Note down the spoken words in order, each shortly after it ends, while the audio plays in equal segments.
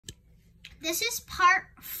This is part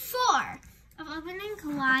 4 of opening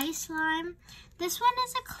Kawaii slime. This one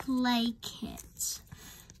is a clay kit.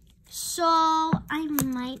 So I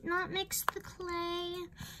might not mix the clay.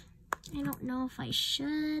 I don't know if I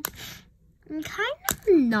should. I'm kind of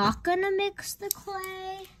not gonna mix the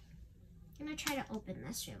clay. I'm gonna try to open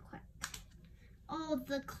this real quick. Oh,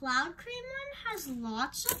 the cloud cream one has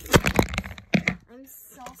lots of, I'm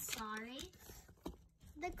so sorry.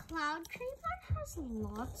 The cloud cream one has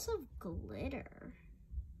lots of glitter.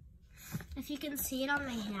 If you can see it on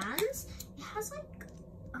my hands, it has like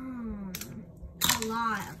a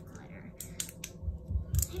lot of glitter.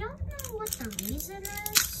 I don't know what the reason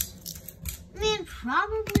is. I mean,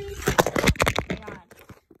 probably. Oh God.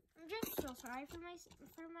 I'm just so sorry for my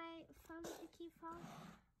phone to keep falling.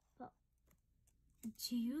 But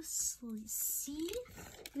do you see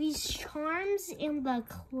these charms in the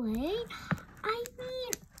clay? I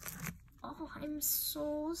mean, oh, I'm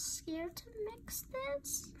so scared to mix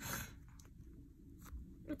this.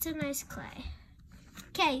 It's a nice clay.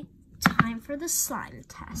 Okay, time for the slime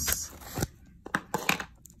test.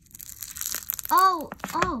 Oh,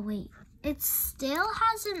 wait. It still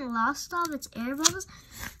hasn't lost all of its air bubbles.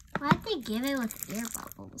 Why'd they give it with air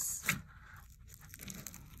bubbles?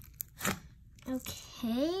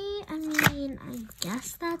 Okay, I mean, I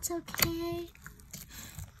guess that's okay.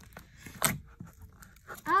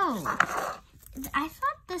 Oh, I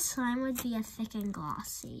thought this slime would be a thick and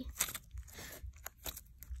glossy.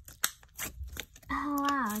 Oh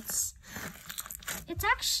wow, it's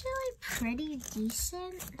actually pretty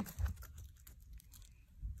decent.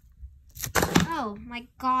 Oh my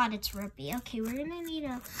God, it's rippy. Okay, we're gonna need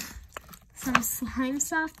some slime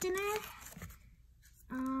softener.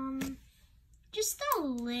 Just a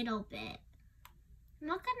little bit. I'm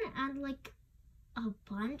not gonna add like a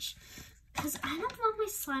bunch, because I don't want my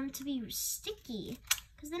slime to be sticky,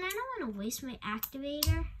 because then I don't want to waste my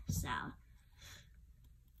activator. So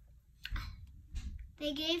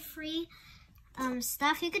they gave free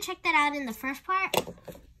stuff. You can check that out in the first part.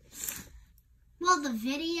 Well, the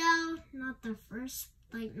video, not the first,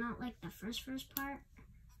 not like the first part.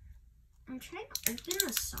 I'm trying to open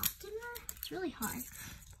the softener. It's really hard.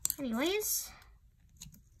 Anyways.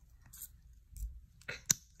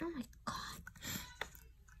 Oh my God.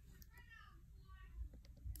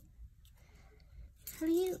 How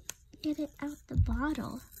do you get it out the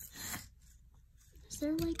bottle? Is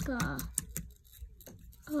there like a...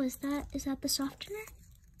 Oh, is that the softener?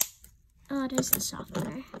 Oh, it is the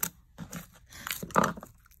softener.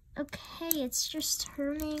 Okay, it's just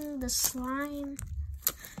turning the slime.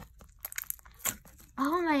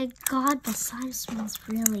 Oh my God, the slime smells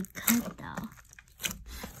really good though.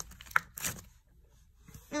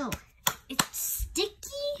 Oh, it's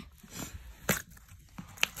sticky.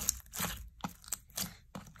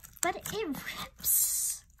 But it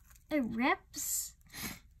rips. It rips.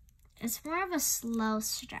 It's more of a slow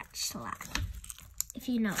stretch slime, if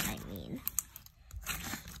you know what I mean.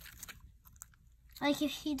 Like,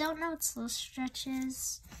 if you don't know what slow stretch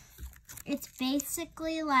is, it's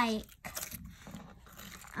basically like,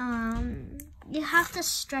 you have to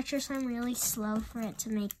stretch your slime really slow for it to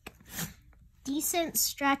make decent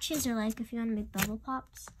stretches, or like if you want to make bubble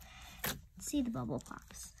pops. See the bubble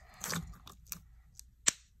pops.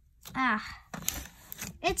 Ah,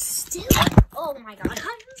 it's still, oh my God,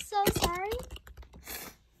 I'm so sorry.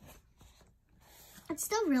 It's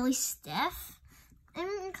still really stiff.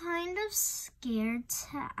 I'm kind of scared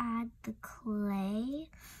to add the clay.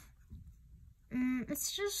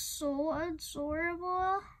 It's just so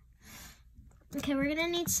adorable. Okay, we're gonna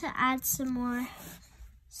need to add some more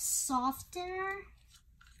softener.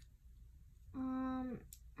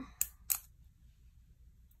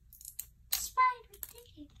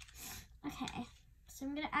 Okay, so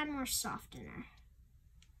I'm gonna add more softener.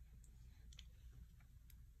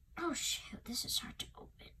 Oh shoot, this is hard to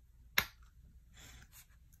open.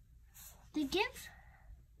 They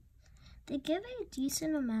give a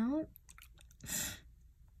decent amount.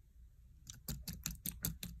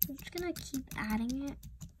 I'm just gonna keep adding it.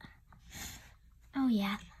 Oh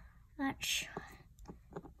yeah, that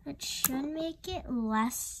should make it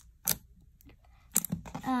less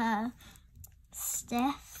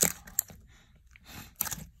stiff.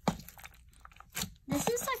 This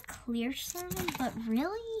is a clear slime, but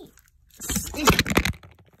really stiff.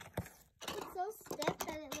 It's so stiff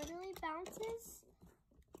that it literally bounces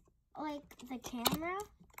like the camera.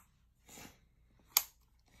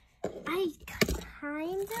 I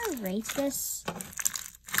kind of rate this,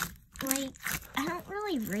 like, I don't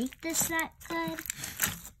really rate this that good.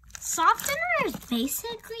 Softener is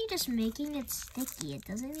basically just making it sticky. It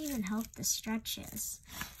doesn't even help the stretches.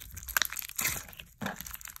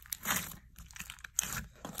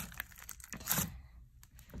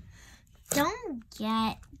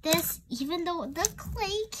 get this, even though the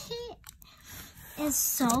clay kit is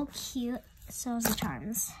so cute. So is the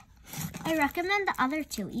charms. I recommend the other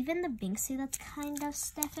two. Even the Binksy that's kind of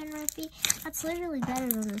stiff and roughy, that's literally better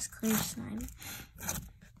than this clear slime.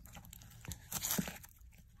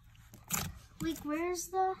 Like, where's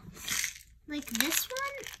the... Like, this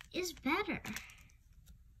one is better.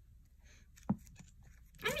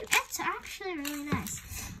 I mean, it's actually really nice.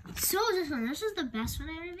 So this one. This is the best one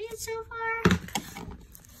I reviewed so far.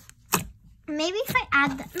 Maybe if I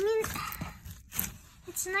add the... I mean,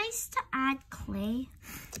 it's nice to add clay.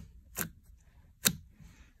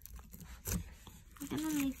 I'm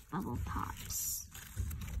gonna make bubble pops.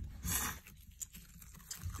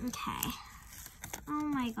 Okay. Oh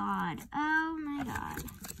my god. Oh my god.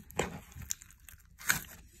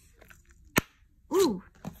 Ooh.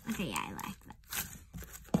 Okay, yeah, I like that.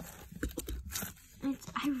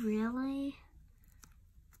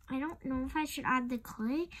 I don't know if I should add the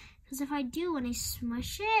clay, because if I do, when I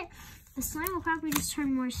smush it, the slime will probably just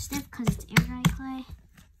turn more stiff because it's air dry clay.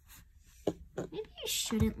 Maybe I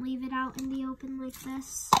shouldn't leave it out in the open like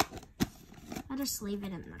this. I'll just leave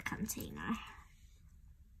it in the container.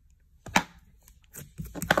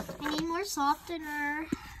 I need more softener.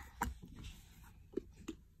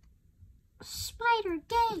 Spider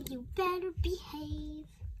Day, you better behave.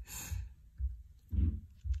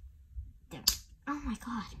 There. Oh my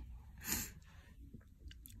god.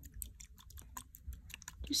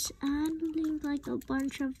 Just adding like a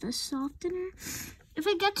bunch of the softener. If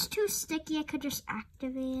it gets too sticky, I could just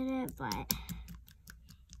activate it, but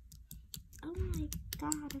oh my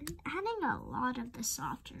god, I'm adding a lot of the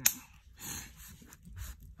softener.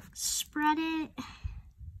 Spread it.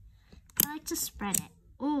 I like to spread it.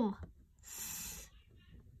 Oh.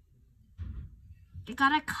 I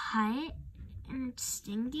got a cut and it's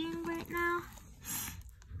stinging right now.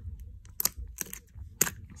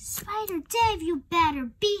 Spider Dave, you better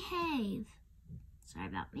behave. Sorry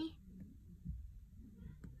about me.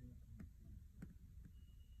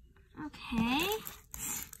 Okay.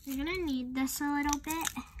 You're gonna need this a little bit.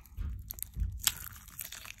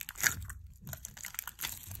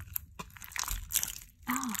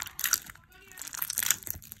 Oh.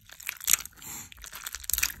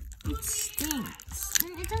 It stinks.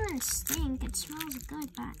 It doesn't stink. It smells good,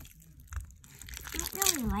 but I don't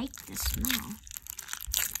really like the smell.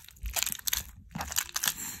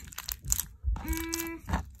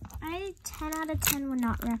 I 10 out of 10 would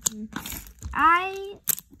not recommend.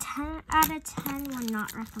 10 out of 10 would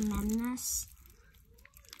not recommend this.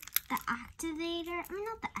 The activator, I mean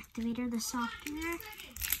not the activator, the softener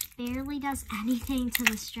barely does anything to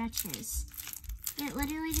the stretches. It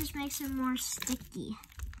literally just makes it more sticky.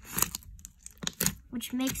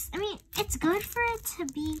 Which makes, I mean, it's good for it to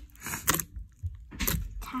be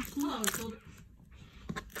tacky.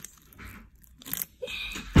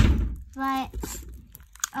 But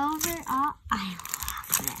overall, I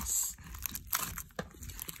love this.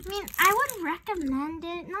 I mean, I would recommend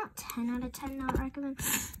it, not 10 out of 10, not recommend.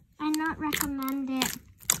 I not recommend it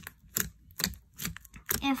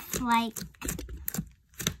if like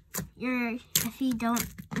if you don't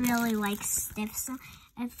really like stiff stuff,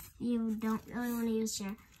 if you don't really want to use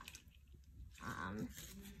your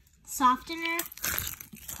softener.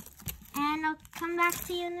 And I'll come back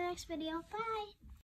to you in the next video. Bye.